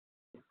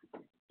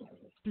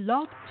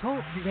Blog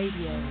Talk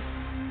Radio.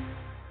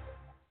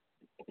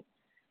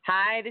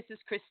 Hi, this is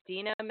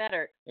Christina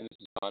Metter. And this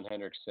is John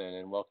Hendrickson,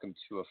 and welcome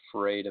to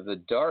Afraid of the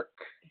Dark.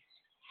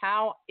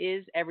 How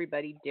is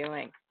everybody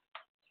doing?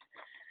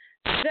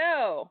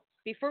 So,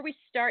 before we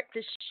start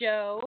the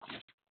show,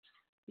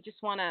 we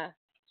just want to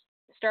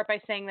start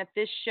by saying that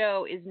this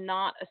show is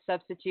not a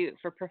substitute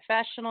for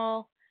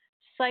professional,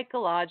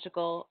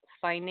 psychological,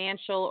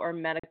 financial, or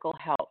medical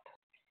help.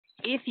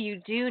 If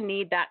you do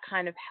need that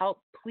kind of help,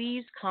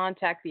 please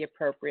contact the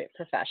appropriate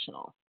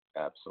professional.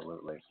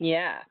 Absolutely.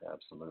 Yeah.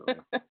 Absolutely.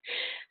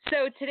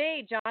 So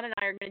today, John and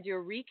I are going to do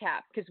a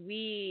recap because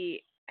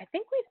I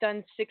think we've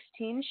done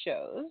 16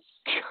 shows.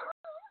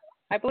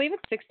 I believe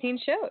it's 16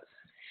 shows.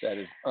 That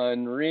is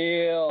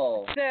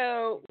unreal.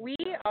 So we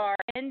are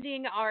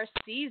ending our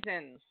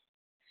season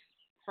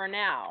for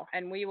now,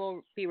 and we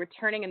will be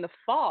returning in the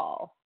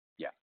fall.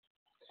 Yeah.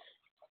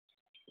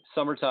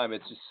 Summertime,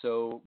 it's just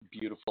so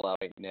beautiful out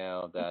right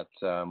now that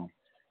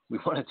we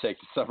want to take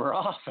the summer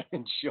off and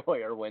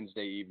enjoy our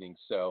Wednesday evenings.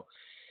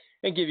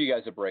 And give you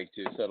guys a break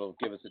too. So it'll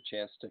give us a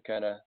chance to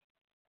kind of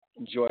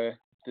enjoy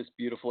this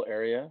beautiful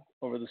area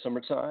over the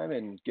summertime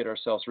and get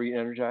ourselves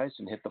re-energized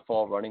and hit the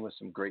fall running with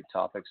some great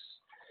topics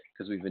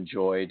because we've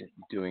enjoyed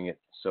doing it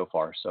so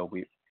far. So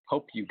we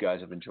hope you guys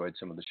have enjoyed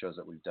some of the shows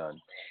that we've done.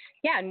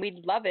 Yeah, and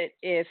we'd love it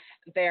if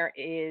there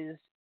is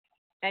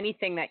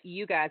anything that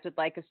you guys would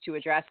like us to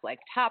address, like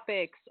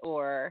topics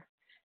or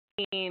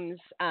themes,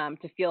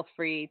 to feel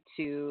free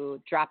to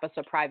drop us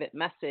a private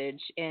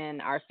message in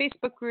our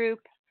Facebook group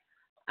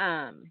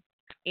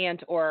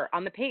and or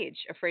on the page,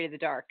 Afraid of the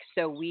Dark.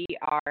 So we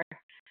are,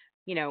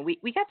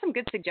 we got some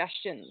good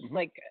suggestions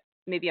like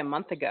maybe a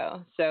month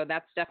ago. So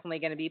that's definitely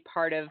going to be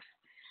part of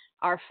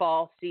our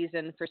fall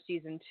season for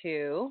season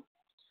 2.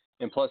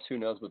 And plus, who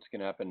knows what's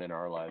going to happen in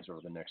our lives over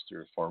the next 3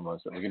 or 4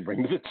 months that we can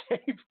bring to the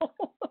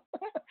table.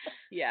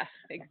 Yeah,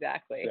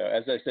 exactly. So,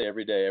 as I say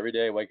every day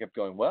I wake up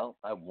going, well,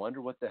 I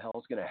wonder what the hell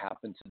is going to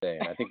happen today.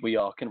 And I think we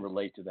all can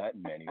relate to that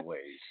in many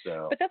ways.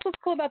 So. But that's what's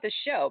cool about the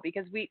show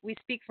because we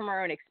speak from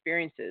our own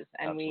experiences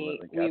and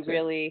we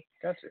really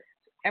got to.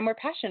 And we're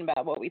passionate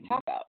about what we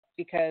talk about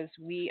because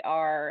we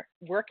are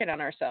working on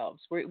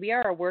ourselves. We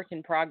are a work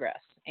in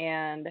progress,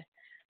 and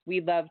we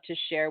love to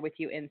share with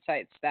you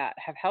insights that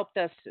have helped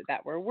us,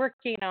 that we're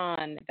working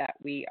on, that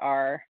we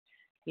are,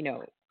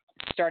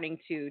 starting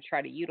to try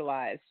to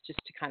utilize just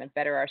to kind of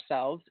better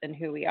ourselves and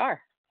who we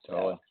are.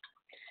 Totally. So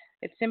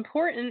it's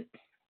important.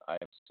 I have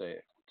to say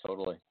it.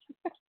 Totally.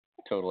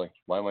 Totally.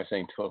 Why am I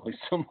saying totally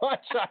so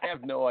much? I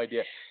have no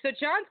idea. So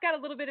John's got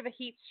a little bit of a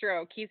heat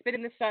stroke. He's been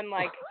in the sun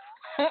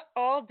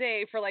all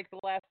day for the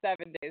last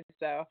 7 days.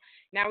 So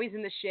now he's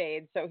in the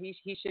shade. So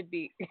he should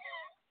be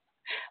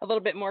a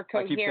little bit more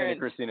coherent. I keep saying to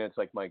Christina, it's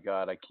like, my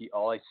God,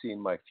 all I see in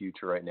my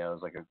future right now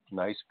is like a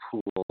nice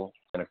pool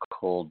and a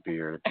cold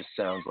beer. It just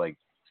sounds like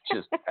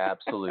just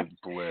absolute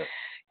bliss.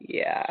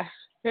 Yeah.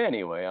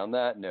 Anyway, on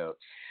that note.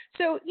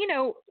 So,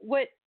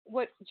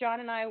 what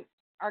John and I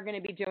are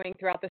going to be doing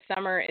throughout the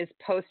summer is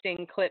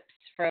posting clips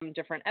from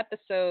different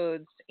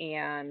episodes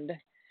and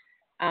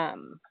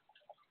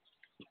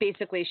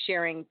basically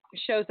sharing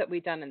shows that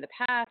we've done in the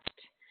past.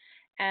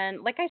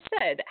 And like I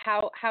said,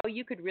 how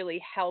you could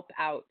really help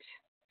out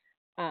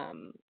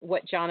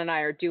what John and I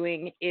are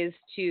doing is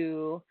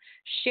to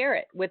share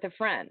it with a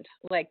friend.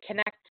 Like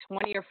connect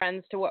one of your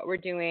friends to what we're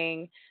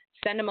doing,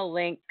 send them a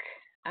link,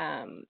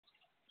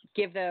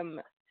 give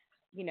them,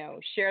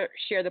 share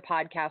the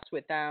podcast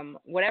with them,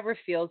 whatever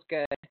feels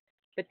good.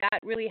 But that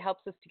really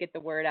helps us to get the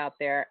word out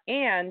there.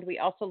 And we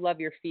also love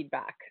your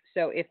feedback.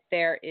 So if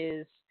there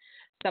is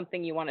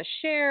something you want to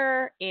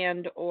share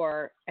and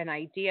or an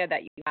idea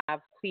that you have,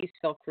 please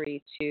feel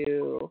free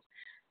to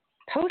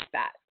post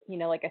that,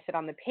 like I said,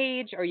 on the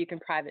page, or you can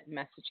private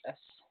message us.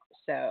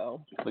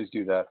 So please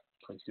do that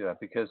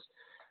because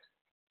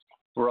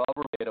we're all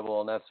relatable,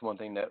 and that's one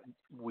thing that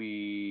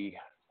we,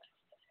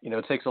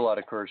 it takes a lot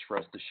of courage for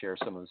us to share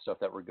some of the stuff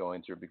that we're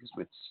going through because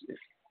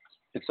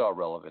it's all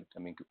relevant. I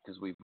mean, because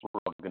we're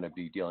all going to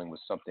be dealing with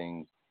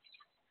something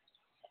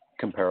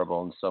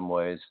comparable in some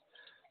ways.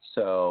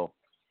 So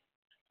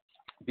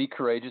be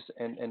courageous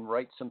and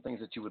write some things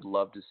that you would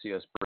love to see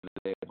us bring to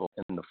the table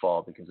in the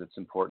fall because it's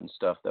important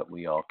stuff that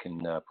we all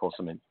can pull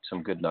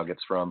some good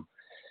nuggets from.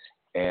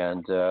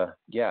 And,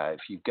 if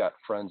you've got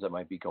friends that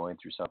might be going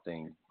through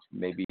something,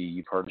 maybe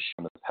you've heard a show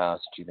in the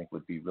past that you think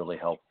would be really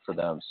helpful for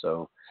them.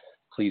 So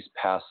please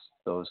pass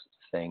those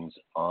things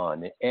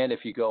on. And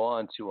if you go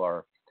on to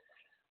our,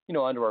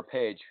 onto our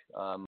page,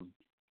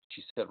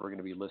 she said we're going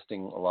to be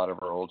listing a lot of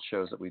our old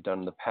shows that we've done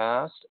in the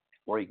past,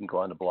 or you can go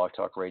on to Blog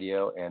Talk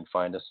Radio and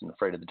find us in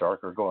Afraid of the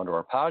Dark, or go onto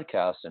our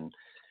podcast and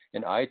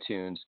in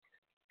iTunes,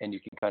 and you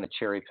can kind of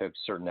cherry pick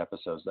certain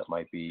episodes that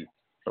might be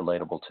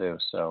relatable too.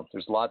 So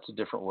there's lots of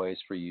different ways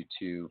for you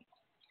to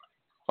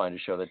find a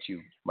show that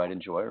you might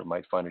enjoy or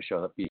might find a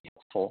show that be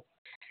helpful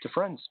to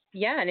friends.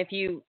 Yeah, and if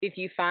you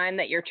find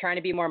that you're trying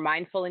to be more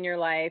mindful in your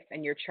life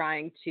and you're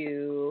trying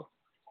to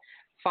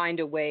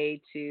find a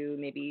way to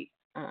maybe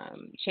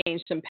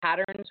change some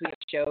patterns, we have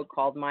a show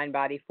called Mind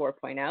Body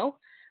 4.0,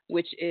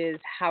 which is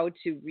how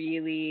to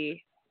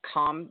really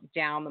calm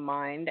down the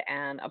mind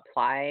and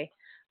apply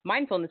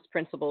mindfulness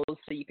principles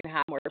so you can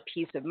have more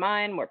peace of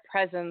mind, more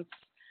presence.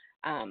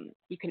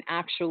 You can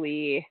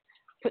actually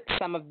put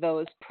some of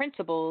those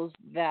principles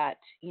that,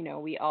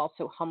 we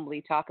also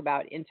humbly talk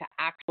about into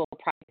actual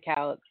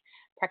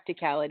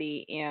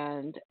practicality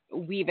and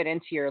weave it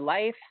into your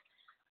life.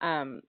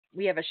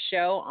 We have a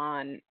show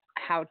on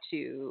how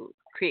to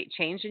create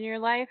change in your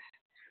life.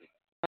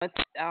 It's,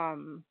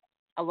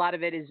 a lot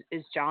of it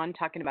is John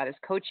talking about his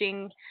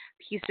coaching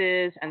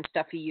pieces and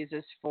stuff he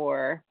uses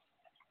for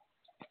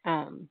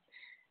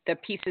the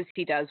pieces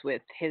he does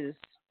with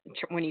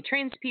when he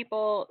trains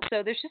people.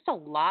 So there's just a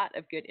lot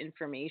of good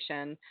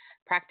information,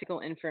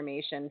 practical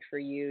information for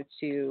you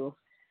to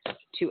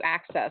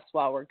access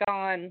while we're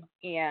gone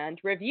and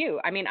review.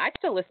 I mean, I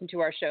still listen to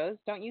our shows.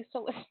 Don't you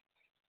still listen?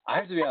 I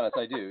have to be honest,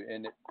 I do.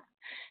 And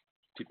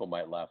people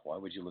might laugh, why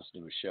would you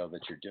listen to a show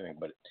that you're doing?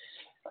 But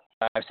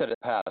I've said it in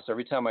the past,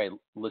 every time I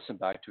listen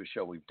back to a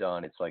show we've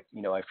done, it's like,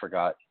 I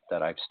forgot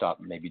that I've stopped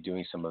maybe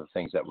doing some of the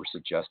things that we're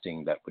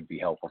suggesting that would be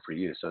helpful for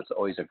you. So it's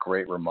always a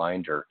great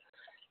reminder,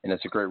 and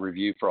it's a great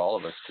review for all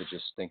of us to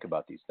just think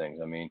about these things.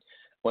 I mean,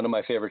 one of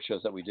my favorite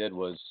shows that we did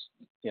was,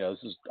 this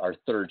is our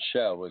third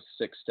show, was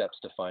 6 Steps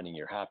to Finding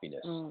Your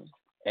Happiness.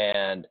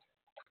 And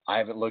I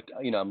haven't looked,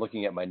 I'm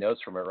looking at my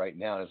notes from it right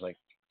now, and it's like,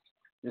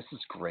 this is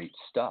great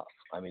stuff.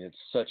 I mean, it's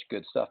such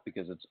good stuff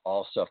because it's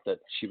all stuff that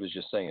she was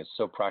just saying is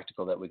so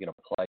practical that we can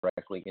apply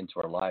directly into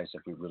our lives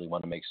if we really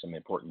want to make some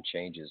important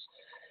changes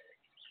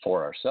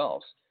for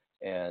ourselves.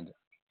 And,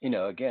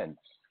 again,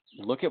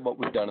 look at what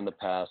we've done in the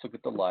past, look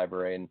at the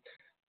library. And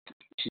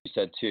she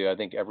said, too, I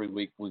think every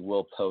week we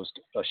will post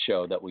a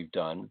show that we've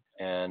done,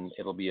 and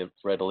it'll be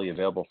readily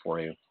available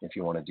for you if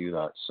you want to do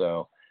that.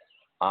 So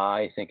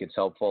I think it's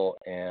helpful.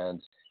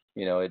 And,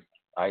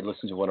 I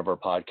listen to one of our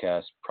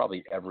podcasts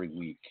probably every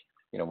week,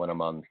 when I'm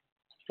on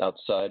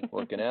outside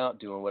working out,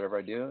 doing whatever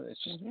I do.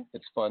 It's just,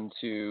 it's fun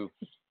to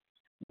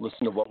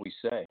listen to what we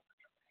say.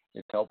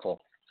 It's helpful.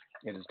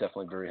 It is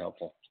definitely very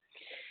helpful.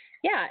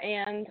 Yeah.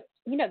 And,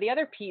 the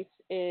other piece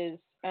is,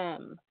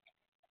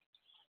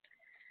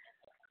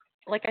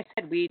 like I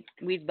said,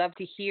 we'd love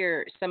to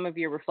hear some of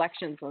your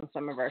reflections on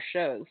some of our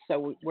shows.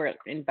 So we're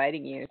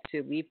inviting you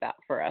to leave that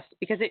for us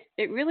because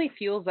it really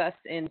fuels us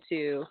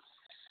into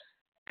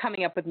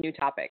coming up with new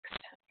topics.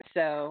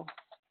 So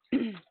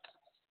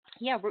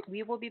yeah,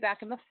 we will be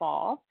back in the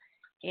fall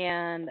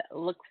and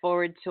look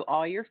forward to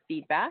all your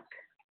feedback.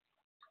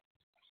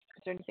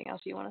 Is there anything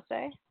else you want to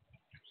say?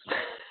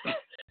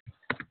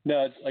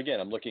 No, again,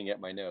 I'm looking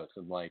at my notes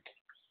and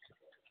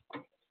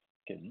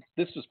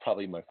this was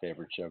probably my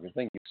favorite show. I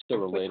think it's so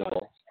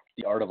relatable.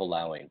 The Art of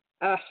Allowing.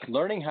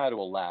 Learning how to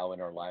allow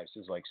in our lives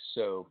is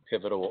so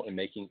pivotal in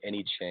making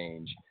any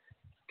change.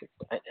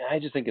 I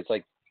just think it's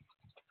like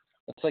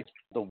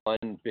the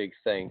one big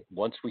thing.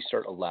 Once we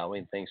start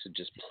allowing things to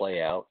just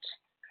play out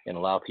and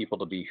allow people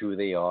to be who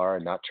they are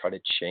and not try to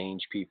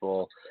change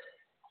people,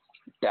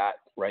 that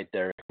right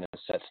there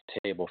sets the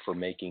table for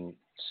making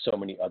so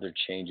many other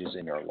changes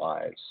in our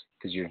lives,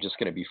 because you're just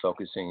going to be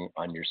focusing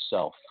on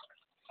yourself.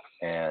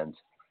 And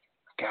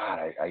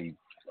God,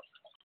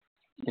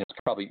 it's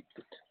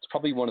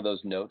probably one of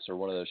those notes or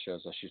one of those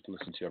shows I should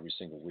listen to every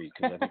single week,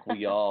 because I think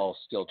we all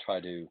still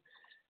try to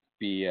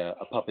be a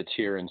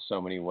puppeteer in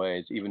so many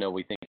ways. Even though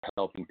we think we're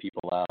helping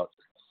people out,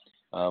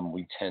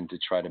 we tend to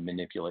try to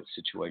manipulate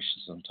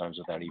situations sometimes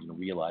without even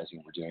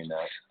realizing we're doing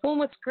that. Well, and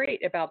what's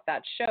great about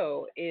that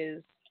show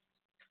is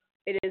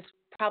it is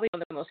probably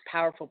one of the most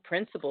powerful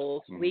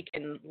principles we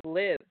can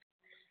live,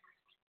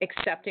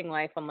 accepting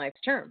life on life's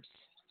terms,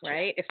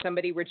 right? If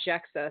somebody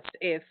rejects us,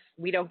 if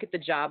we don't get the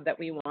job that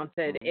we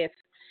wanted,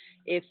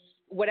 if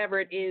whatever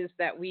it is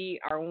that we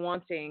are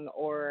wanting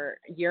or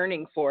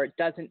yearning for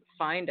doesn't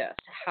find us,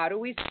 how do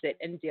we sit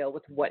and deal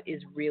with what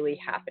is really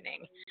happening?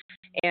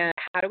 And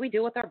how do we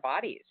deal with our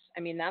bodies? I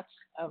mean, that's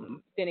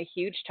been a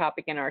huge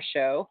topic in our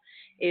show,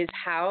 is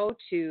how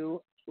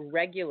to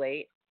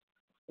regulate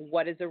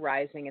what is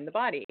arising in the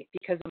body,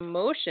 because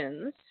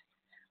emotions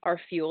are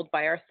fueled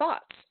by our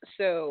thoughts.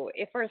 So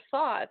if our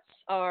thoughts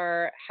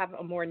have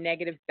a more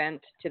negative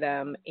bent to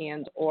them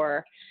and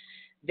or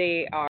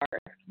they are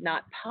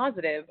not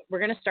positive, we're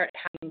going to start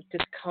having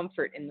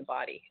discomfort in the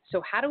body.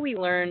 So how do we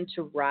learn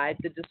to ride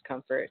the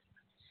discomfort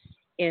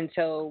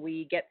until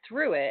we get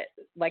through it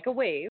like a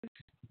wave,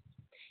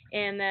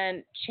 and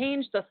then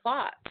change the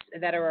thoughts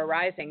that are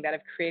arising that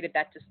have created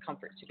that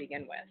discomfort to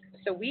begin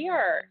with? So we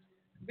are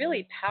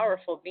really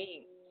powerful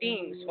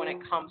beings when it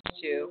comes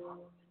to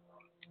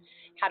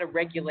how to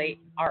regulate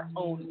our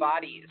own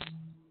bodies.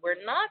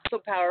 We're not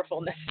so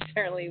powerful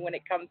necessarily when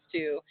it comes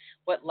to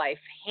what life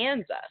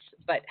hands us,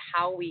 but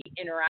how we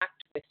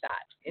interact with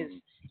that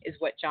is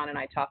what John and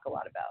I talk a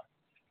lot about.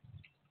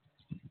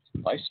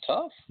 Life's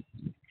tough.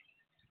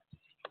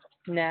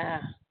 Nah.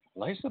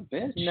 Life's a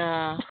bitch.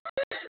 Nah.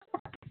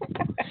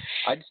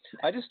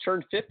 I just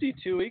turned 50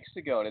 2 weeks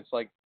ago, and it's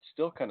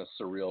still kind of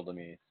surreal to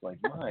me. It's like,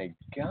 my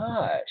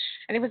gosh.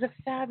 And it was a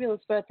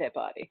fabulous birthday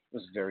party. It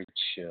was very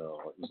chill.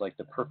 It was like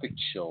the perfect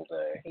chill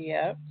day.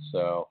 Yep.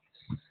 So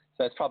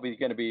that's probably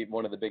going to be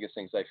one of the biggest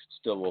things I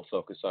still will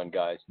focus on,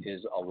 guys,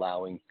 is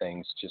allowing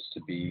things just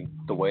to be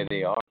the way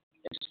they are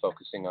and just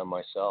focusing on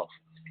myself.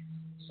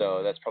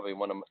 So that's probably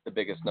one of the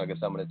biggest nuggets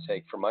I'm going to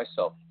take for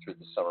myself through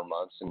the summer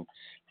months, and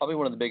probably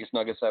one of the biggest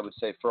nuggets I would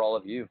say for all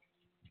of you.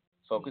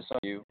 Focus on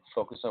you,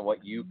 focus on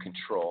what you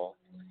control,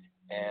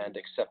 and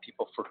accept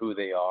people for who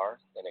they are,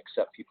 and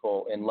accept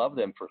people and love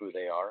them for who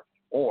they are.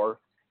 Or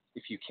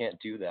if you can't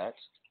do that,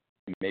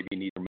 you maybe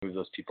need to remove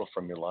those people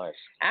from your life.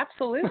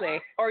 Absolutely.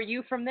 Or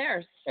you from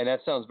theirs. And that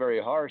sounds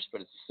very harsh,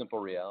 but it's a simple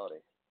reality.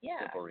 Yeah.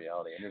 Simple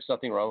reality. And there's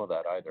nothing wrong with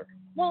that either.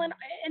 Well, and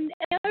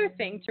another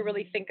thing to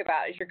really think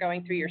about as you're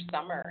going through your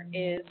summer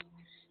is,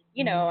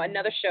 you know,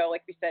 another show,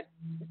 like we said,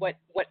 what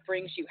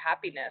brings you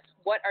happiness?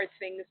 What are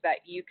things that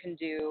you can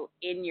do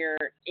in your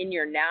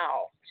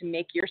now to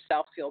make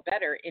yourself feel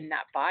better in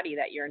that body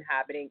that you're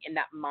inhabiting, in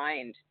that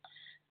mind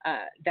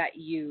that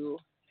you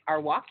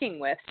are walking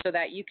with, so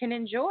that you can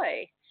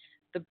enjoy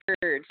the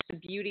birds, the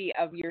beauty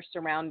of your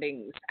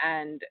surroundings,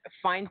 and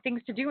find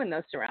things to do in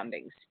those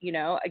surroundings. You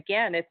know,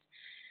 again, it's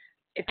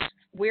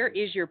where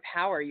is your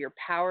power? Your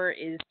power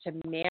is to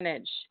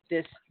manage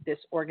this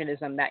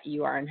organism that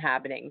you are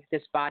inhabiting,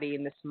 this body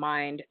and this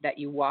mind that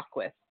you walk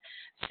with.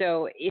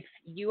 So if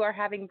you are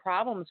having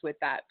problems with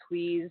that,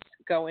 please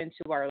go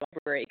into our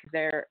library, because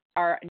there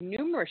are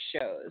numerous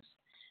shows.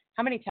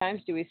 How many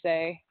times do we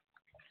say?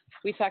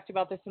 We talked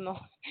about this in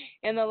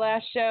the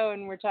last show,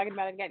 and we're talking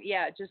about it again.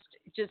 Yeah,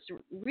 just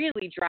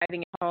really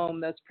driving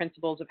home those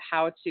principles of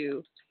how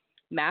to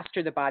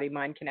master the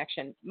body-mind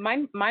connection.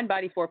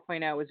 Mind-Body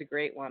 4.0 was a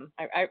great one.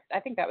 I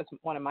think that was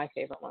one of my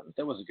favorite ones.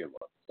 That was a good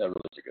one. That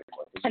really was a good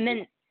one. And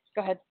then,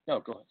 go ahead. No,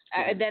 go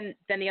ahead.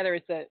 Then the other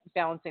is the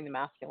balancing the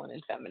masculine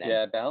and feminine.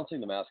 Yeah, balancing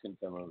the masculine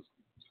and feminine.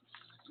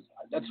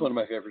 That's one of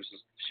my favorite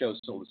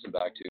shows to listen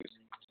back to,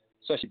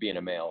 especially being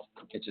a male.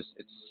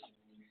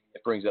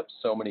 It brings up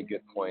so many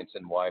good points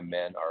and why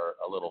men are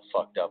a little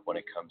fucked up when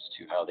it comes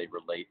to how they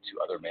relate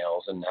to other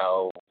males, and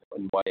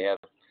why they have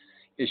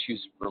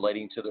issues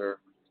relating to their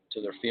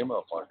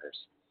female partners.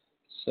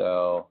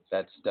 So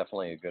that's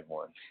definitely a good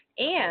one.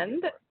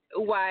 And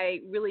why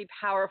really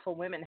powerful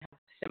women have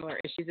similar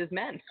issues as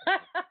men.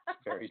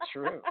 Very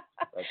true.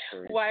 That's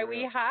very why true.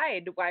 we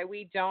hide, why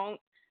we don't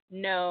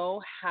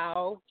know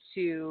how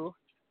to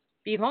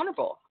be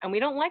vulnerable. And we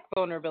don't like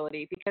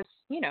vulnerability because,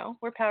 you know,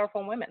 we're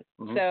powerful women.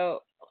 Mm-hmm. So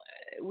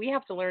we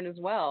have to learn as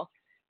well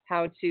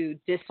how to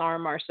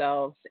disarm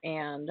ourselves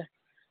and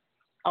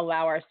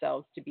allow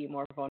ourselves to be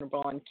more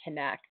vulnerable and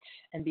connect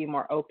and be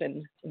more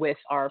open with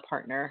our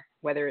partner,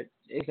 whether it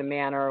is a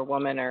man or a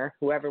woman or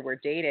whoever we're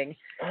dating.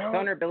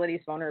 Vulnerability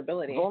is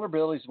vulnerability.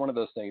 Vulnerability is one of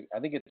those things. I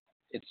think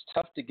it's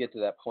tough to get to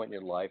that point in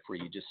your life where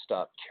you just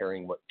stop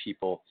caring what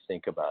people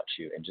think about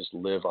you and just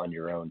live on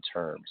your own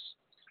terms.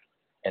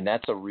 And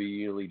that's a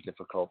really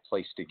difficult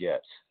place to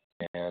get.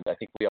 And I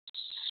think we all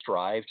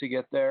strive to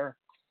get there,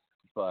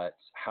 but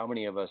how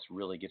many of us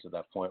really get to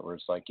that point where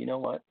it's like, you know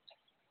what?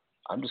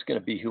 I'm just going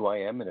to be who I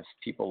am, and if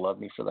people love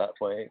me for that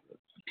way,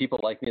 people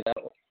like me that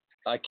way,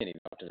 I can't even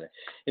talk today.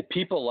 If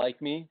people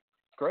like me,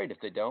 great.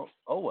 If they don't,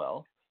 oh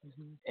well.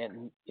 Mm-hmm.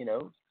 And, you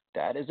know,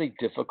 that is a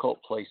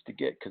difficult place to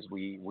get, because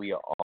we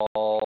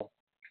all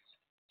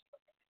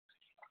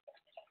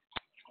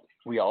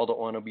don't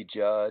want to be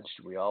judged.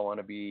 We all want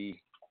to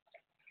be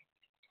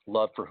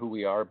loved for who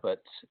we are,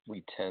 but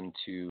we tend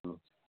to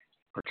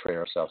portray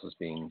ourselves as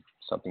being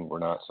something we're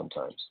not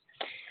sometimes.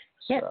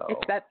 Yeah, so.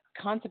 It's that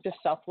concept of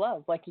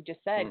self-love, like you just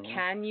said. Mm-hmm.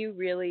 Can you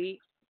really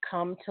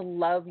come to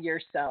love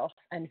yourself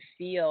and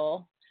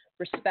feel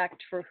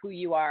respect for who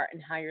you are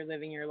and how you're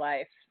living your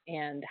life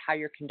and how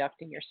you're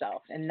conducting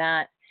yourself? And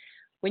that,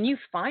 when you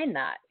find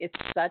that, it's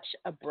such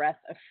a breath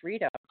of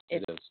freedom.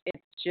 It's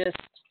just,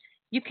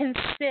 you can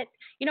sit,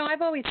 you know,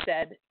 I've always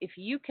said, if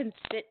you can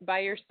sit by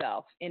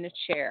yourself in a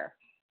chair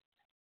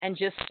and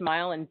just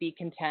smile and be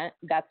content,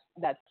 that's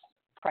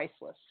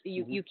priceless.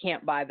 You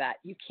can't buy that.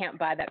 You can't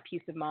buy that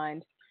peace of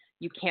mind.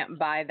 You can't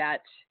buy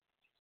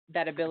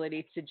that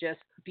ability to just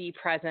be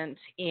present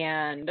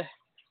and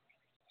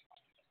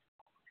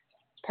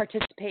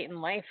participate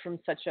in life from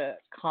such a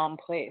calm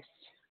place.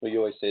 Well, you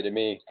always say to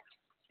me,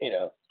 you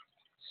know,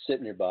 sit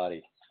in your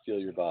body, feel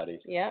your body.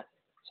 Yeah.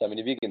 So, I mean,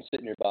 if you can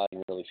sit in your body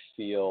and really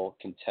feel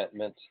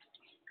contentment,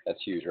 that's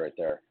huge right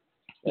there.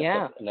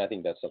 And I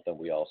think that's something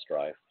we all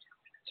strive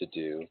to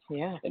do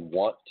and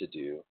want to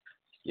do,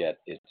 yet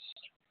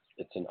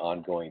it's an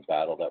ongoing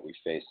battle that we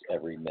face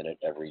every minute,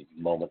 every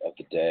moment of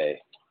the day,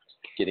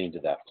 getting to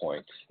that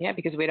point. Yeah,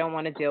 because we don't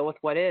want to deal with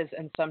what is.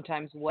 And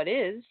sometimes what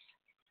is,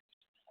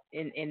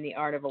 in the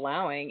art of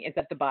allowing, is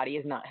that the body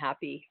is not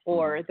happy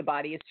or the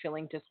body is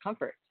feeling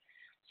discomfort.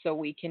 So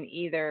we can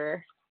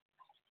either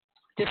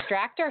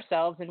distract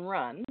ourselves and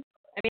run.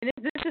 I mean,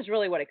 this is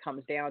really what it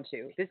comes down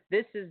to.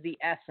 This is the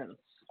essence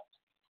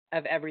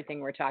of everything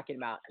we're talking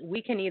about.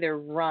 We can either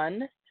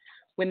run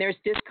when there's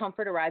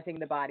discomfort arising in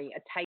the body,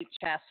 a tight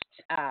chest,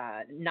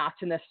 knots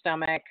in the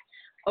stomach,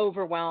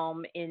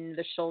 overwhelm in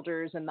the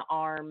shoulders and the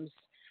arms,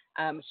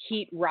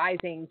 heat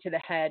rising to the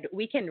head.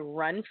 We can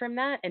run from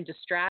that and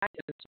distract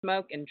and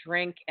smoke and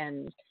drink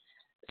and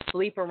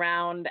sleep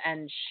around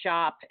and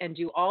shop and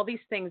do all these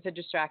things to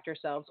distract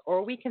ourselves,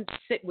 or we can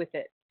sit with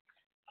it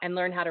and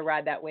learn how to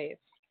ride that wave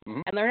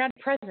and learn how to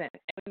be present.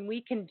 And when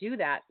we can do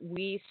that,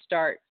 we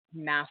start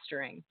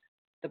mastering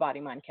the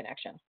body-mind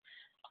connection.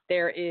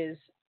 There is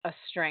a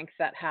strength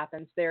that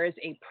happens. There is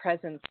a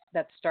presence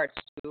that starts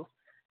to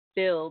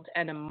build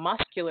and a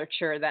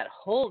musculature that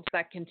holds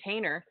that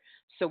container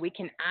so we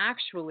can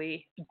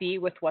actually be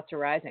with what's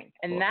arising.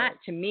 And that,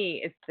 to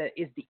me, is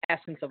the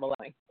essence of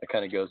allowing. It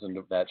kind of goes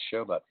into that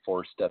show about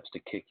 4 steps to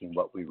kicking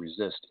what we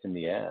resist in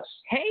the ass.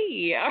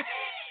 Hey!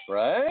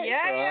 Right?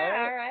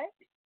 Yeah, all right.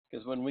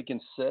 Because when we can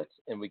sit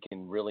and we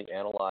can really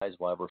analyze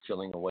why we're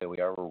feeling the way we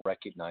are, we're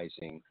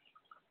recognizing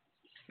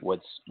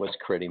what's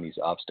creating these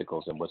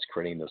obstacles and what's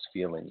creating those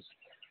feelings.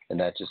 And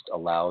that just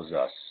allows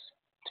us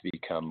to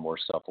become more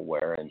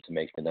self-aware and to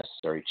make the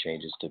necessary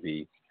changes to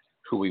be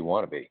who we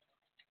want to be.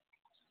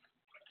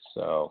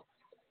 So,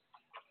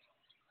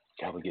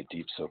 God, we get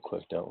deep so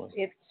quick, don't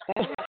we?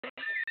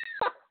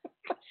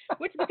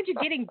 Look at you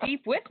getting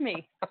deep with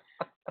me.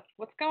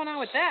 What's going on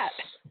with that?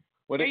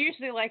 You're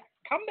usually like,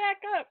 come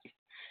back up.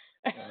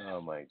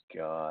 Oh, my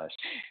gosh.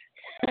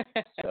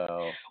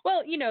 So.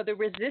 Well, the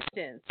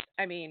resistance,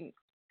 I mean,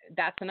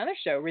 that's another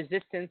show,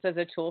 resistance as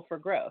a tool for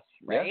growth,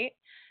 right?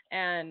 Yeah.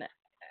 And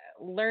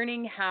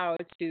learning how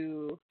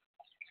to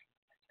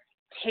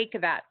take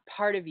that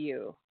part of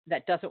you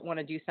that doesn't want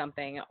to do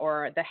something,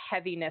 or the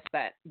heaviness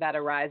that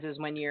arises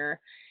when you're,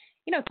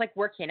 it's like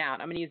working out.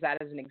 I'm going to use that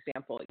as an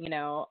example.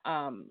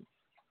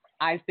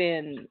 I've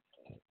been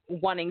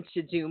wanting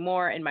to do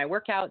more in my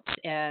workouts,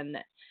 and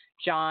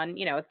John,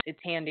 it's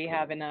handy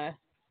having a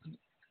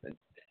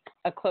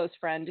close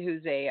friend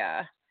who's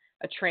a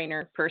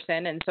trainer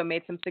person, and so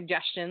made some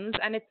suggestions,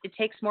 and it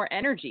takes more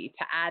energy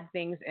to add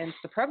things into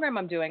the program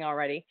I'm doing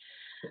already.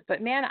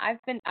 But man,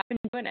 I've been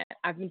doing it.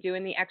 I've been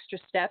doing the extra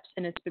steps,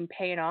 and it's been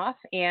paying off.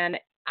 And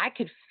I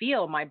could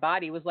feel my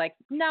body was like,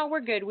 "No, we're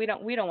good. We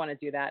don't want to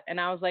do that."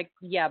 And I was like,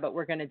 "Yeah, but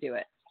we're going to do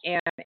it."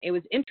 And it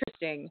was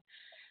interesting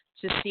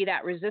to see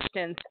that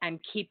resistance and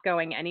keep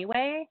going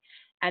anyway.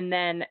 And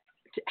then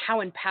how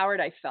empowered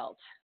I felt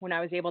when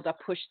I was able to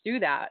push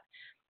through that.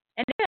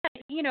 And then,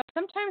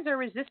 sometimes our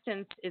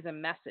resistance is a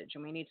message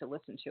and we need to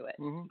listen to it.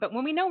 Mm-hmm. But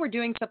when we know we're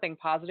doing something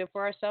positive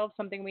for ourselves,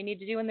 something we need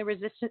to do, and the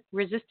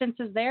resistance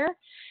is there,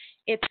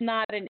 it's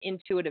not an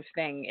intuitive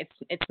thing.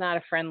 It's not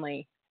a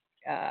friendly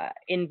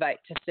invite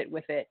to sit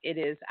with it. It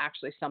is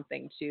actually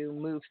something to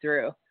move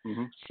through.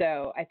 Mm-hmm.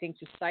 So I think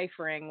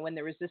deciphering when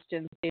the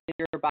resistance is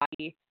your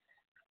body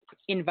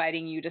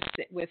inviting you to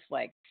sit with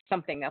like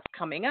something that's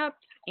coming up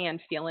and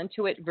feel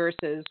into it,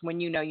 versus when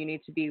you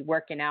need to be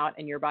working out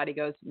and your body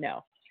goes,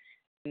 no.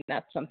 And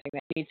that's something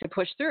that you need to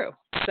push through.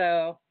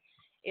 So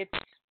it's,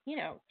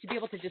 to be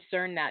able to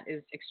discern that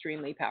is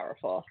extremely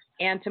powerful.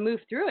 And to move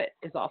through it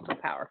is also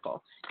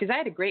powerful. Because I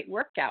had a great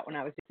workout when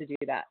I was able to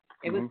do that.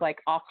 It was like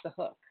off the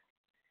hook.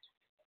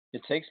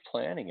 It takes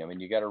planning. I mean,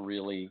 you got to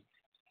really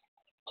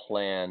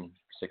plan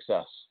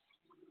success.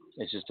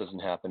 It just doesn't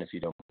happen if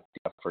you don't put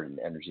the effort and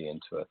energy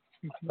into it.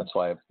 Mm-hmm. That's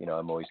why,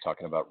 I'm always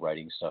talking about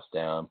writing stuff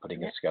down,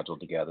 putting a schedule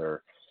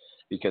together.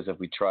 Because if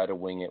we try to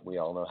wing it, we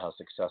all know how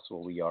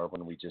successful we are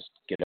when we just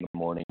get in the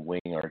morning,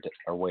 wing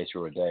our way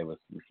through a day with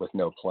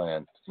no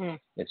plan. Mm.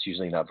 It's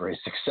usually not very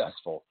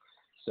successful.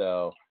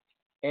 So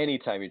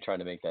anytime you're trying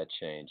to make that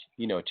change,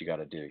 you know what you got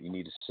to do. You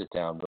need to sit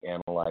down,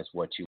 analyze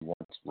what you want,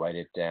 write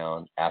it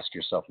down, ask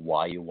yourself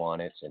why you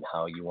want it and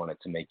how you want it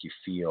to make you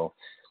feel,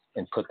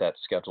 and put that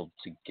schedule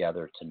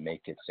together to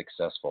make it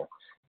successful.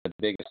 The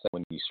biggest thing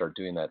when you start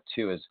doing that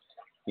too is,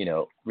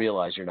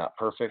 realize you're not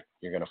perfect.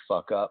 You're going to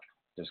fuck up.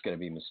 There's going to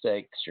be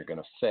mistakes. You're going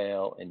to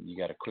fail. And you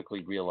got to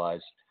quickly realize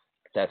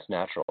that's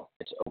natural.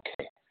 It's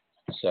okay.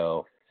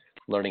 So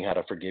learning how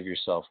to forgive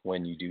yourself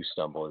when you do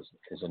stumble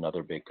is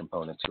another big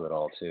component to it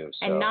all too.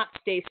 So, and not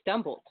stay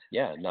stumbled.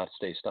 Yeah, not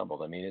stay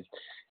stumbled. I mean,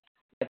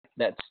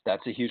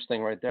 that's a huge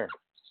thing right there.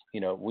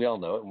 We all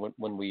know it.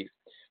 When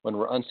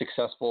we're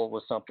unsuccessful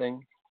with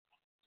something,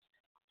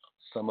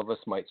 some of us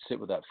might sit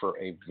with that for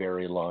a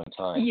very long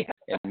time,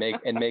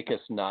 and make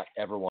us not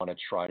ever want to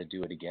try to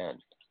do it again.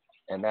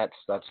 And that's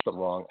the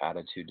wrong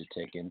attitude to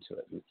take into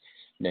it.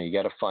 You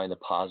got to find the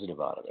positive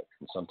out of it.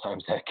 And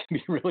sometimes that can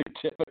be really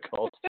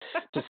difficult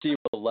to see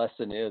what the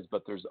lesson is,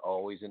 but there's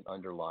always an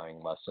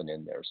underlying lesson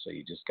in there. So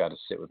you just got to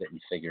sit with it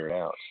and figure it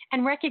out.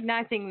 And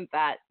recognizing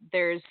that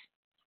there's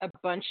a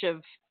bunch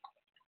of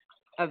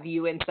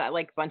you inside,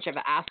 like a bunch of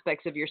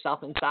aspects of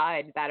yourself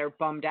inside that are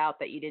bummed out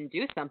that you didn't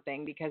do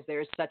something, because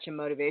there's such a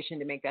motivation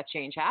to make that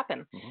change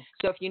happen. Mm-hmm.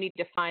 So if you need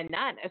to find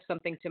that as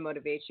something to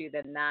motivate you,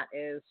 then that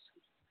is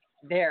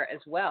there as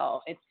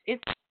well.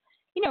 It's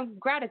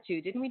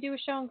gratitude. Didn't we do a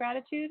show on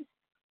gratitude?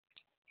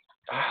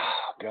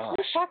 Oh gosh,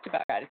 we talked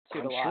about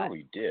gratitude a lot. I'm sure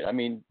we did. I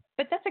mean,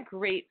 but that's a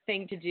great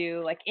thing to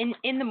do. Like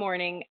in the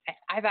morning,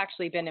 I've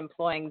actually been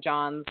employing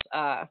John's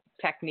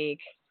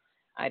technique.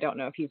 I don't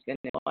know if he's been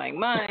enjoying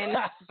mine,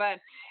 but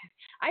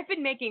I've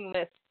been making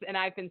lists and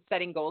I've been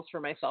setting goals for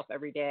myself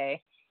every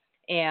day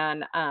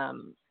and,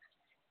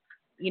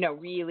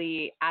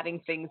 really adding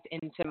things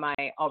into my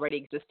already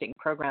existing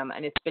program.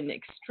 And it's been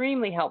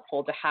extremely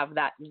helpful to have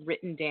that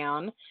written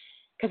down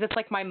because it's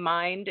like my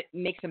mind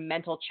makes a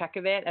mental check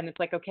of it. And it's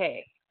like,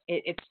 okay,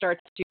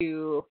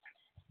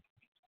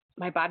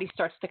 my body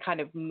starts to kind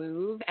of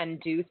move and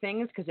do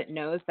things because it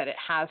knows that it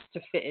has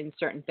to fit in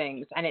certain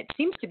things. And it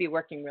seems to be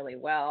working really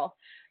well.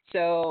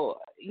 So,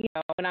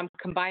 when I'm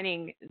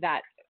combining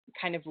that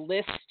kind of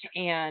list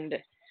and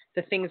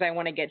the things I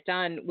want to get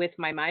done with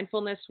my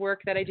mindfulness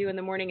work that I do in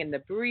the morning and the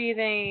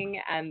breathing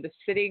and the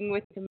sitting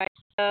with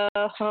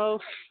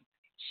myself,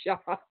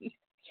 Sean,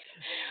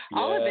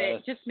 all of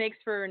it just makes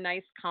for a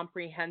nice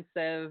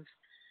comprehensive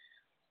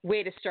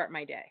way to start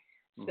my day.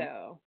 Mm-hmm.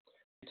 So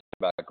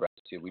about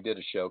gratitude, we did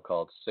a show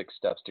called 6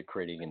 Steps to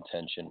Creating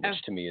Intention,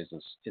 which to me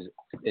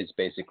is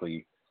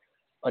basically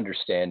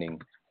understanding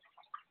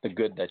the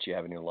good that you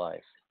have in your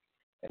life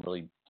and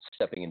really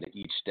stepping into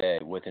each day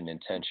with an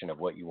intention of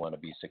what you want to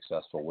be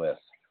successful with.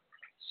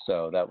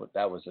 So that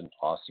was an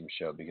awesome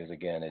show because,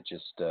 again, it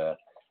just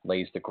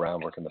lays the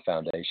groundwork and the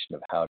foundation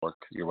of how to work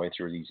your way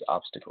through these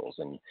obstacles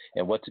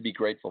and what to be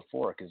grateful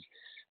for. Because,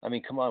 I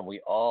mean, come on,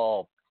 we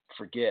all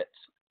forget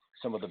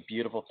some of the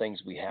beautiful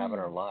things we have in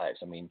our lives.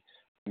 I mean,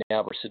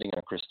 now we're sitting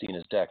on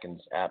Christina's deck and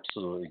it's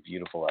absolutely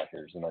beautiful out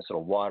here. There's a nice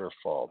little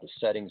waterfall. The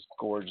setting's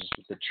gorgeous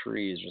with the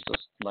trees. There's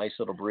a nice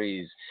little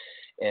breeze.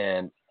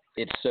 And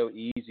it's so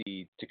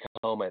easy to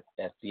come home at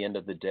the end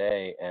of the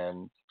day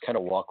and kind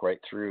of walk right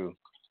through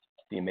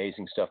the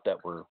amazing stuff that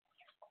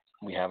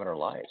we have in our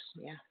lives.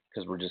 Yeah.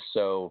 Because we're just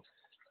so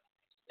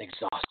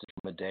exhausted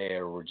from the day,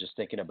 or we're just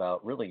thinking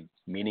about really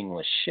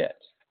meaningless shit.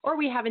 Or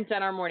we haven't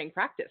done our morning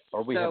practice.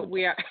 Or we haven't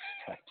done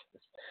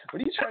practice.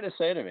 What are you trying to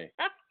say to me?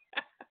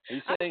 Are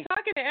you saying, I'm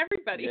talking to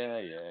everybody.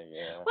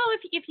 Yeah. Well,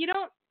 if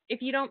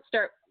you don't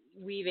start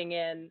weaving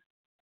in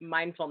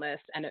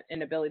mindfulness and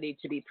an ability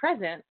to be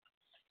present,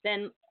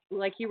 then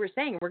like you were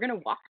saying, we're going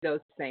to walk those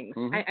things.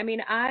 Mm-hmm. I mean,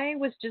 I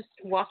was just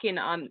walking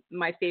on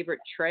my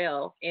favorite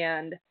trail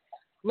and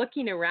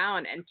looking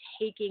around and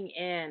taking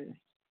in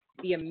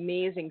the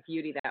amazing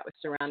beauty that was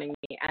surrounding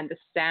me and the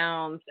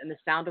sounds and the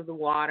sound of the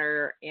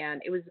water. And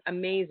it was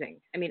amazing.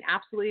 I mean,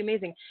 absolutely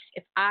amazing.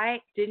 If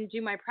I didn't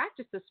do my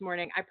practice this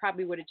morning, I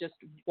probably would have just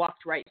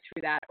walked right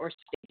through that or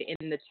stayed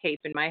in the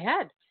tape in my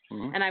head.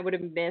 Mm-hmm. And I would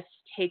have missed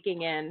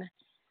taking in,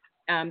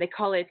 they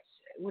call it,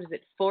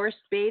 forest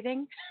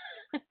bathing?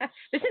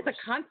 This is a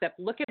concept.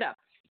 Look it up.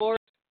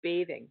 Forest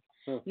bathing.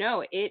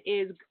 No, it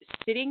is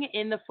sitting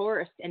in the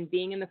forest and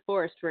being in the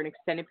forest for an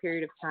extended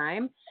period of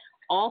time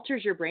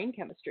alters your brain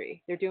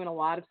chemistry. They're doing a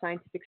lot of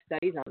scientific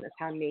studies on this,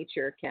 how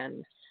nature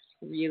can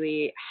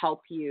really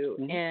help you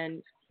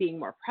in being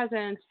more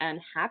present and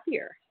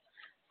happier.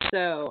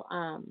 So,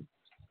 I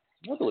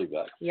believe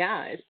that.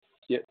 Yeah.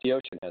 The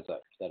ocean has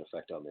that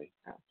effect on me,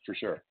 for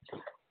sure.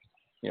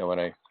 When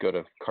I go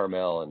to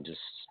Carmel and just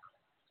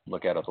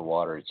look out at the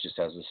water, it just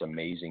has this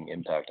amazing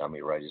impact on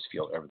me where I just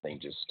feel everything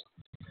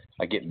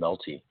I get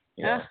melty.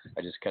 I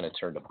just kind of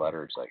turn to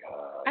butter. It's like,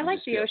 I like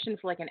the ocean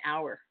for like an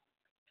hour.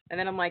 And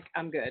then I'm like,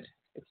 I'm good.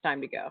 It's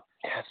time to go.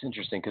 Yeah, it's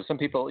interesting because some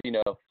people,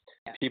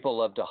 people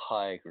love to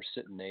hike or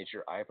sit in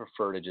nature. I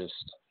prefer to just,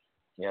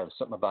 there's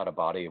something about a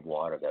body of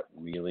water that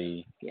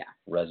really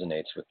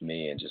resonates with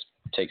me and just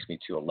takes me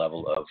to a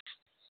level of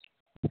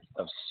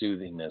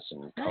soothingness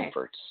and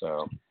comfort.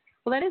 So.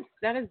 Well,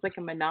 that is like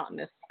a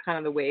monotonous kind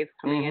of the wave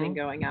coming in and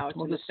going out.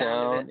 Well, the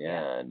sound,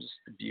 and just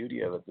the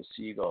beauty of it, the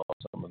seagulls,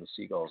 some of the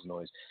seagulls'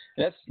 noise.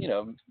 And that's,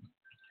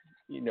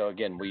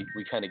 again, we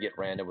kind of get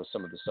random with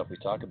some of the stuff we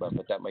talk about,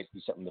 but that might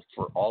be something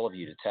for all of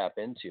you to tap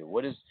into.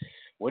 What is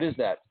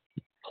that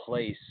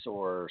place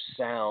or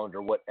sound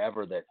or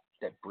whatever that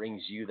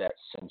brings you that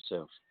sense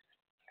of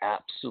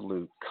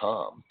absolute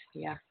calm?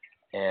 Yeah.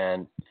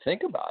 And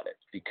think about it,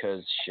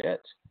 because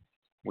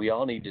we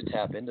all need to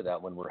tap into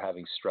that when we're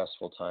having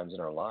stressful times in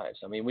our lives.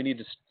 I mean, we need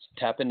to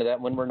tap into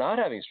that when we're not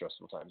having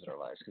stressful times in our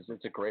lives, because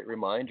it's a great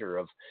reminder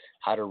of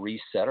how to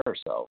reset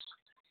ourselves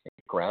and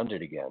get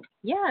grounded again.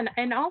 Yeah,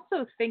 and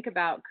also think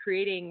about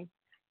creating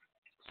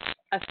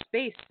a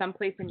space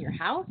someplace in your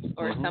house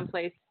or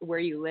someplace where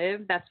you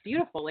live that's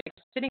beautiful. Like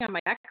sitting on my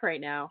deck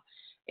right now,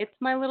 it's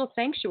my little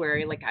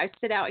sanctuary. Like I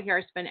sit out here,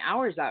 I spend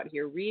hours out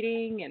here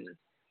reading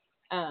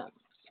and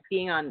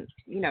being on,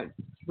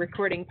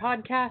 recording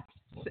podcasts.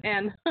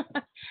 And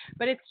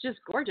but it's just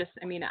gorgeous.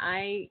 I mean,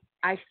 I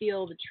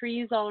feel the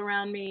trees all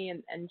around me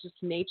and just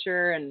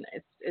nature, and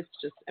it's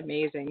just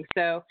amazing.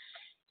 So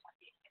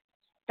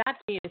that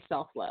to me is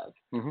self-love.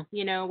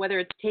 Whether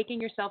it's taking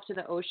yourself to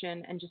the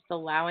ocean and just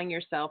allowing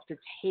yourself to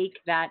take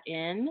that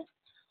in,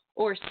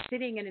 or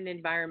sitting in an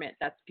environment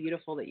that's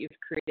beautiful that you've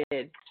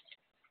created,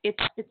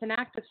 it's an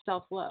act of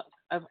self-love,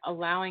 of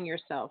allowing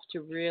yourself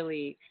to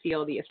really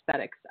feel the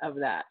aesthetics of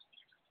that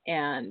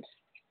and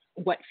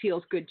what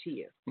feels good to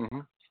you.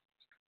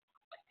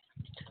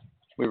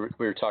 We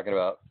were talking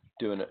about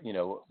doing,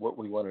 what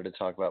we wanted to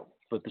talk about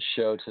with the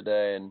show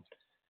today, and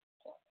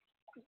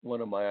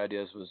one of my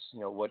ideas was,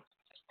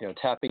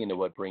 tapping into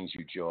what brings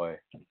you joy.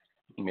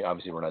 I mean,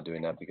 obviously we're not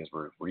doing that because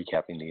we're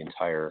recapping the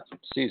entire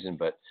season,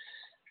 but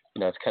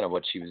it's kind of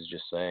what she was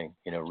just saying.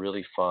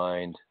 Really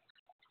find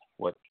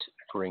what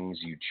brings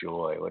you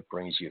joy, what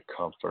brings you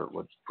comfort,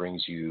 what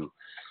brings you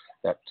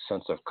that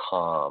sense of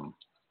calm.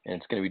 And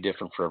it's going to be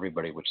different for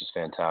everybody, which is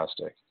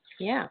fantastic.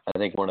 Yeah. I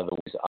think one of the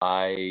ways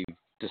I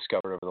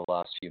discovered over the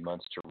last few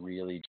months to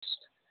really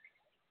just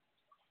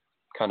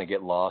kind of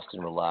get lost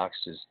and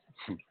relaxed is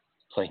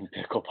playing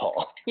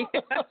pickleball.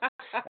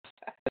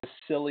 As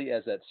silly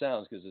as that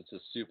sounds, because it's a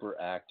super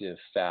active,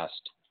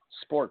 fast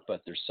sport,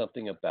 but there's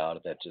something about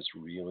it that just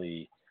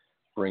really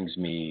brings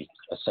me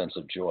a sense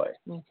of joy.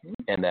 Mm-hmm.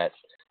 And that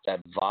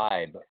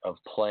vibe of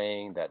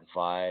playing, that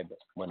vibe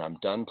when I'm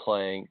done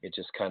playing, it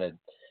just kind of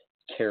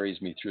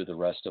carries me through the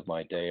rest of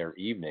my day or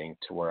evening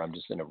to where I'm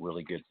just in a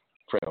really good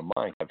frame of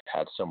mind. I've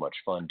had so much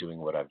fun doing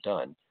what I've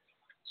done.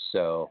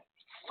 So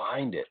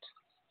find it.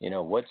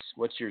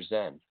 What's your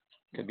zen?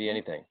 Could be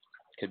anything.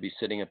 Could be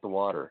sitting at the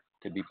water.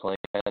 Could be playing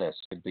tennis.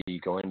 Could be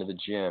going to the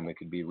gym. It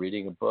could be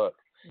reading a book.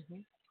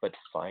 Mm-hmm. But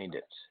find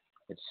it.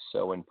 It's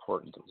so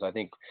important.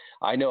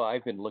 I know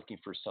I've been looking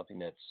for something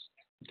that's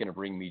going to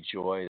bring me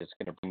joy, that's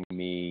going to bring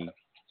me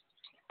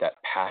that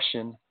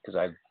passion,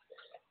 because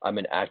I'm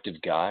an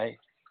active guy,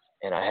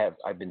 and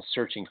I've been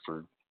searching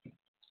for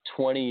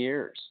 20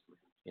 years,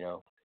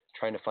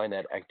 trying to find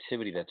that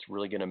activity that's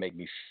really going to make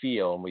me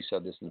feel, and we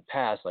said this in the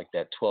past, like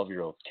that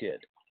 12-year-old kid,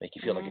 make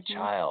you feel like a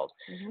child,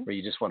 where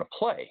you just want to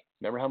play.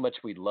 Remember how much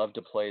we loved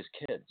to play as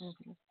kids?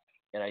 Mm-hmm.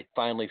 And I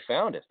finally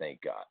found it,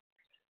 thank God.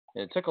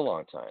 And it took a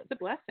long time. It's a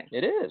blessing.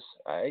 It is.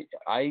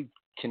 I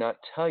cannot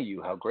tell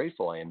you how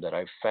grateful I am that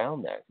I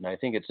found that. And I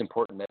think it's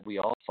important that we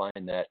all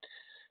find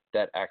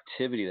that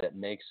activity that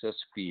makes us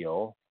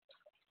feel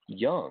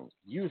young,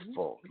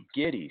 youthful,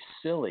 giddy,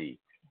 silly,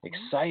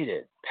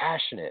 excited,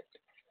 passionate.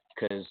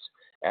 Because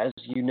as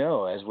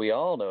we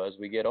all know, as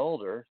we get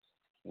older,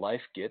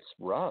 life gets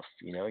rough.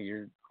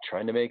 You're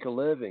trying to make a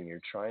living.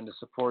 You're trying to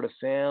support a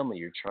family.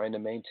 You're trying to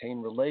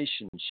maintain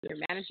relationships.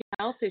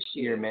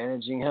 You're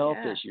managing health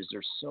issues.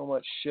 There's so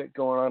much shit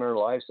going on in our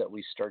lives that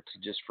we start to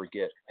just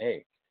forget,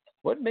 hey,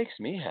 what makes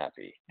me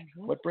happy?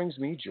 Mm-hmm. What brings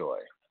me joy?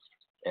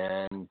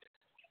 And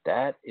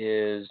that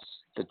is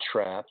the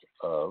trap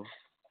of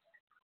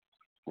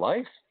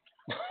life.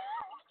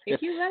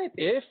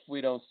 If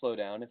we don't slow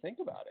down and think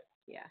about it.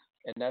 Yeah.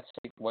 And that's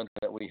like one thing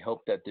that we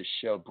hope that this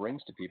show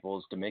brings to people,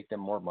 is to make them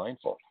more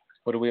mindful.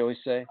 What do we always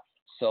say?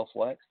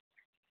 What?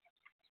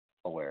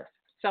 Aware.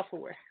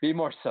 Self-aware. Be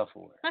more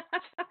self-aware.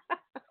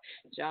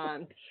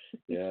 John.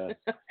 Yeah.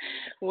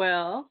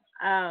 Well,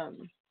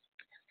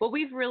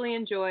 we've really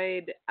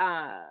enjoyed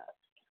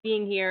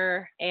being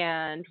here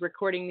and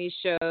recording these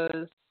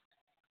shows.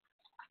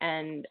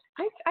 And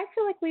I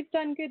feel like we've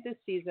done good this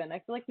season. I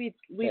feel like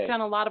we've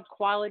done a lot of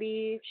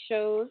quality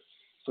shows.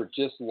 For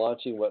just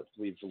launching what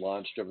we've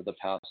launched over the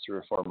past 3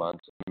 or 4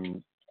 months,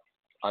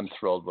 I'm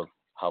thrilled with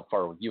how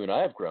far you and I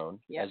have grown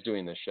as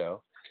doing this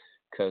show,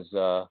 because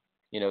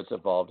it's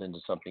evolved into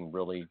something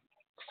really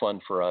fun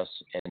for us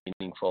and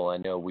meaningful. I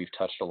know we've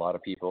touched a lot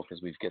of people,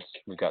 because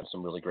we've gotten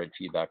some really great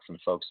feedback from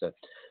folks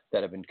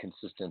that have been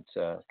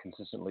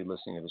consistently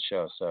listening to the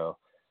show. So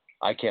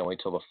I can't wait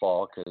till the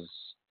fall, because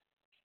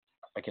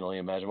I can only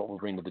imagine what we'll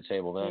bring to the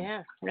table then.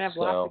 Yeah, we're going to have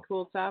lots of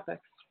cool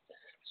topics.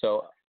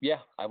 So, yeah,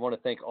 I want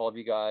to thank all of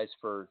you guys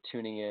for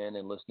tuning in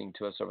and listening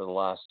to us over the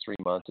last 3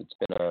 months. It's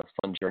been a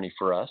fun journey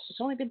for us.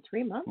 It's only been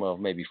 3 months. Well,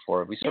 maybe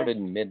 4. We started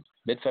in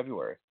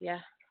mid-February. Yeah.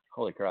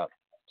 Holy crap.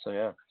 So,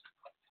 yeah.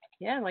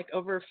 Yeah, like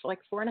over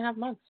 4.5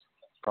 months.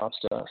 Props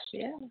to us.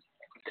 Yeah.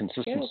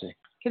 Consistency.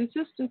 Good.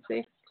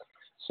 Consistency.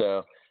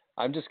 So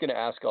I'm just going to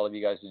ask all of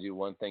you guys to do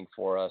one thing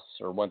for us,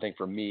 or one thing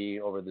for me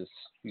over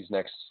these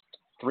next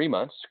 3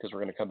 months, because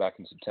we're going to come back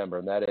in September,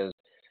 and that is,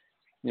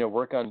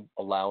 work on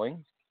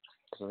allowing,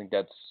 because I think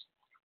that's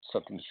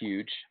something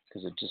huge,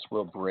 because it just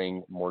will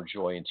bring more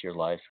joy into your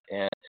life.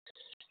 And,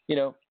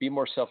 be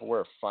more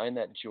self-aware. Find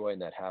that joy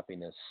and that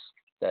happiness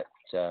that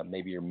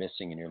maybe you're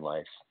missing in your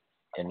life,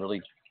 and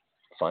really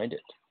find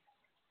it.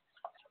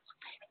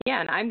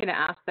 Yeah, and I'm going to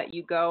ask that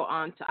you go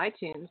on to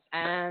iTunes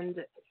and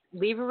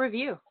leave a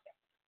review.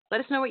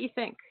 Let us know what you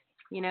think.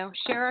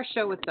 Share our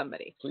show with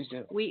somebody. Please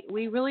do. We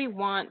really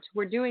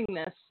we're doing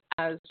this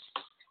as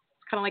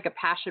kind of like a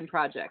passion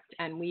project,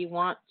 and we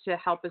want to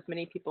help as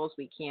many people as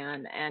we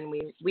can, and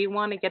we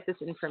want to get this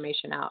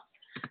information out.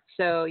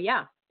 So,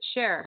 yeah,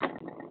 share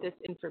this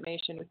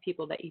information with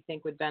people that you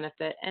think would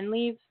benefit, and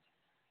leave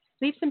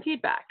some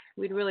feedback.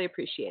 We'd really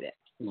appreciate it.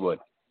 We would.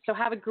 So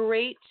have a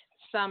great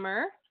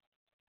summer.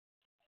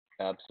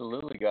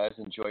 Absolutely, guys.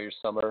 Enjoy your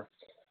summer.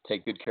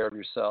 Take good care of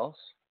yourselves.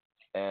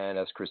 And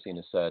as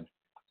Christina said,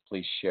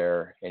 please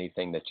share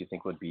anything that you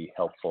think would be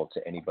helpful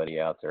to anybody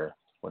out there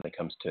when it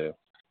comes to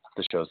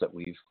the shows that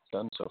we've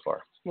done so far.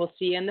 We'll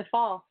see you in the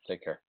fall.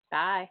 Take care.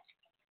 Bye.